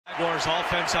Jaguars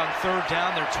offense on third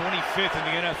down. They're 25th in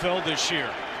the NFL this year.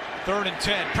 3rd and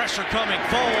 10. Pressure coming.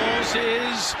 Foles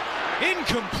is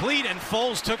incomplete, and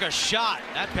Foles took a shot.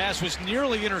 That pass was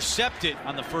nearly intercepted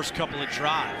on the first couple of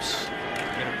drives.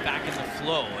 Get him back in the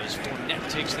flow as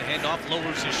Fournette takes the handoff,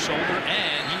 lowers his shoulder,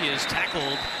 and he is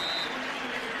tackled.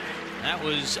 That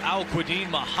was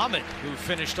Al-Quadin Muhammad who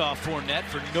finished off Fournette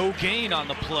for no gain on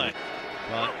the play.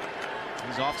 But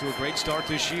he's off to a great start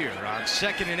this year. On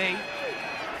 2nd and 8,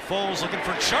 Foles looking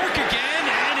for Chark again,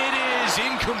 and it is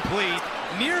incomplete.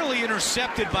 Nearly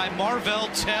intercepted by Marvell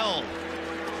Tell.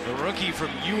 The rookie from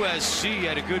USC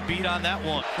had a good beat on that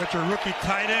one. Got your rookie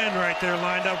tight end right there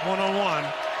lined up one-on-one.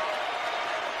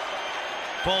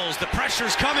 Foles, the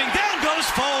pressure's coming. Down goes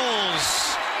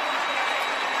Foles.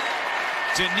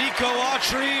 Danico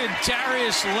Autry and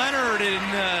Darius Leonard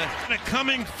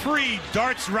coming free,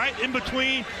 darts right in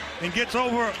between and gets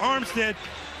over Armstead.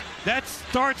 That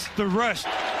starts the rush.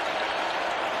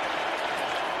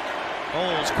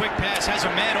 Foles, quick pass, has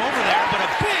a man over there, but a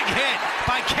big hit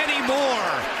by Kenny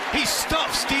Moore. He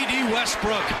stuffs D.D.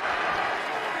 Westbrook.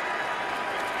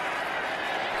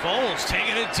 Foles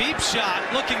taking a deep shot,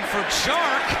 looking for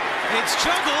Chark. It's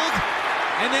juggled,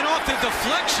 and then off the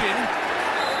deflection,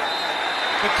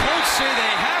 the Colts say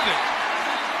they have it.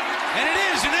 And it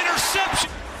is an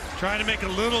interception. Trying to make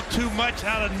a little too much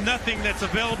out of nothing that's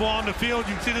available on the field.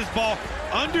 You can see this ball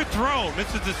underthrown.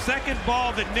 This is the second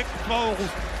ball that Nick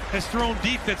Foles has thrown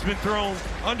deep that's been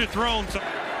underthrown. So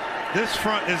this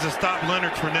front is to stop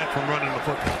Leonard Fournette from running the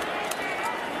football.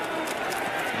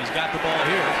 He's got the ball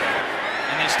here,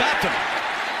 and they stopped him.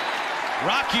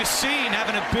 Rock Yassin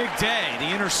having a big day.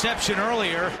 The interception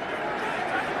earlier.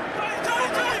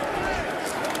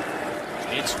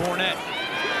 It's Fournette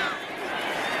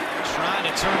trying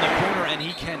to turn the corner, and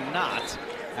he cannot.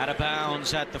 Out of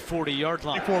bounds at the 40-yard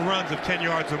line. 4 runs of 10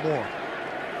 yards or more.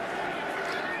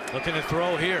 Looking to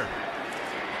throw here.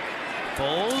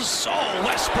 Foles. Oh,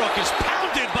 Westbrook is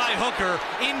pounded by Hooker.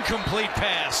 Incomplete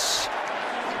pass.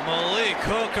 Malik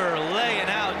Hooker laying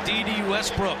out D.D.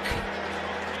 Westbrook.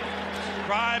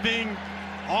 Driving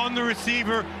on the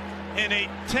receiver in a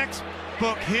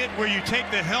textbook hit where you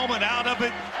take the helmet out of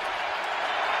it.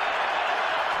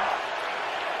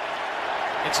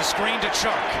 It's a screen to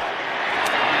Chark.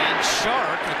 And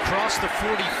Chark across the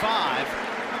 45.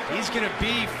 He's going to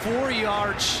be 4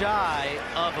 yards shy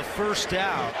of a first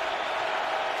down.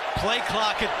 Play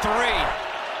clock at 3.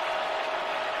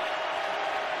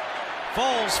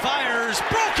 Foles fires,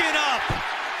 broken up.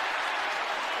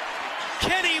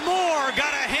 Kenny Moore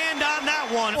got a hand on that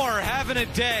one. Moore having a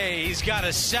day. He's got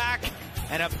a sack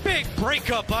and a big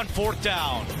breakup on 4th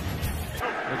down.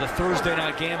 With a Thursday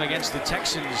night game against the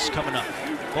Texans coming up.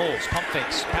 Foles, pump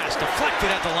fakes, pass deflected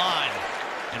at the line.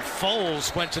 And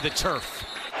Foles went to the turf.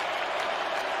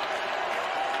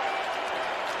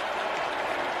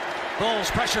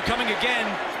 Foles, pressure coming again.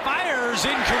 Fires,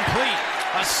 incomplete.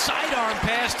 A sidearm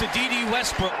pass to D.D.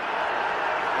 Westbrook.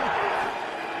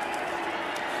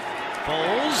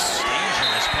 Foles,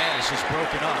 dangerous pass is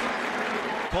broken up.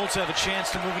 Colts have a chance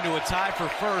to move into a tie for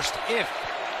first if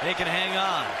they can hang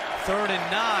on. 3rd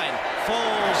and 9.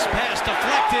 Foles, pass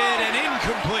deflected and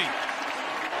incomplete.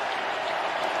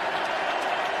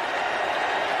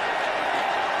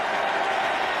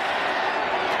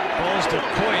 Foles to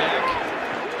Koyak.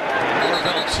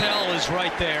 Marvell Tell is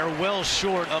right there, well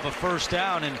short of a first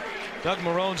down, and Doug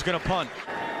Marrone's going to punt.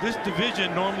 This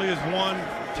division normally is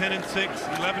 10-6,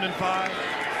 11-5.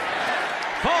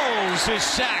 Foles is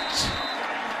sacked.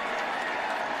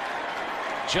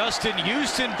 Justin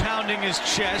Houston pounding his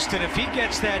chest, and if he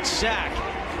gets that sack,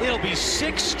 it'll be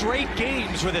 6 straight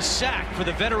games with a sack for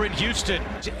the veteran Houston.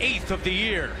 8th of the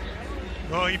year.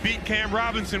 Well, he beat Cam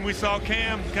Robinson. We saw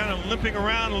Cam kind of limping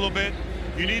around a little bit.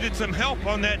 You needed some help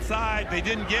on that side. They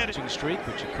didn't get it. Streak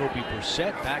with Jacoby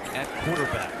Brissett back at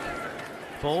quarterback.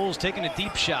 Foles taking a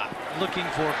deep shot, looking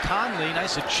for Conley.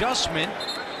 Nice adjustment,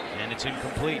 and it's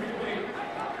incomplete.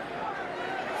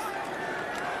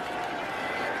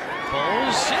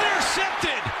 Foles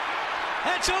intercepted.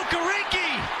 That's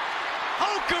Okereke.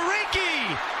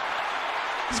 Okereke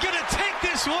is going to take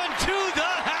this one to the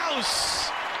house.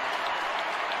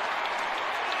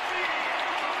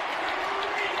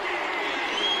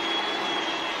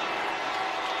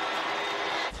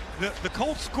 The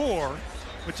Colts score,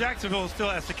 but Jacksonville still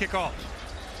has to kick off.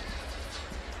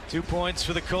 2 points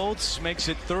for the Colts, makes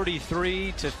it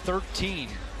 33-13.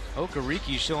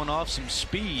 Okereke showing off some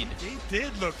speed. He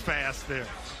did look fast there.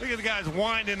 Look at the guys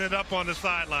winding it up on the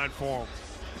sideline for him.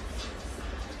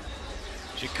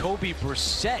 Jacoby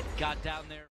Brissett got down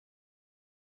there.